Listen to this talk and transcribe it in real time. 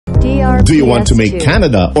DRPS Do you want to make 2.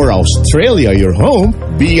 Canada or Australia your home?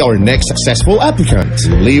 Be our next successful applicant.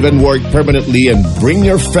 Live and work permanently and bring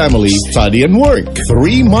your family, study and work.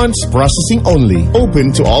 3 months processing only.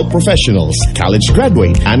 Open to all professionals, college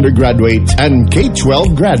graduate, undergraduate, and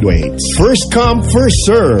K-12 graduates. First come, first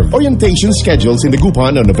serve. Orientation schedules in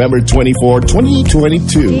Dagupan on November 24,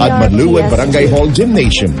 2022 at Maluwed Barangay Hall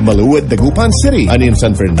Gymnasium, Maluwed, Dagupan City, and in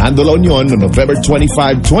San Fernando, La Union on November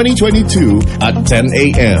 25, 2022 at 10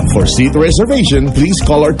 a.m. For seat reservation, please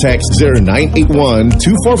call or text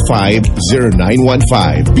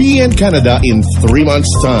 0981-245-0915. Be in Canada in 3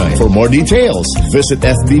 months' time. For more details, visit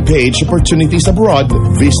FB page Opportunities Abroad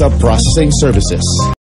Visa Processing Services.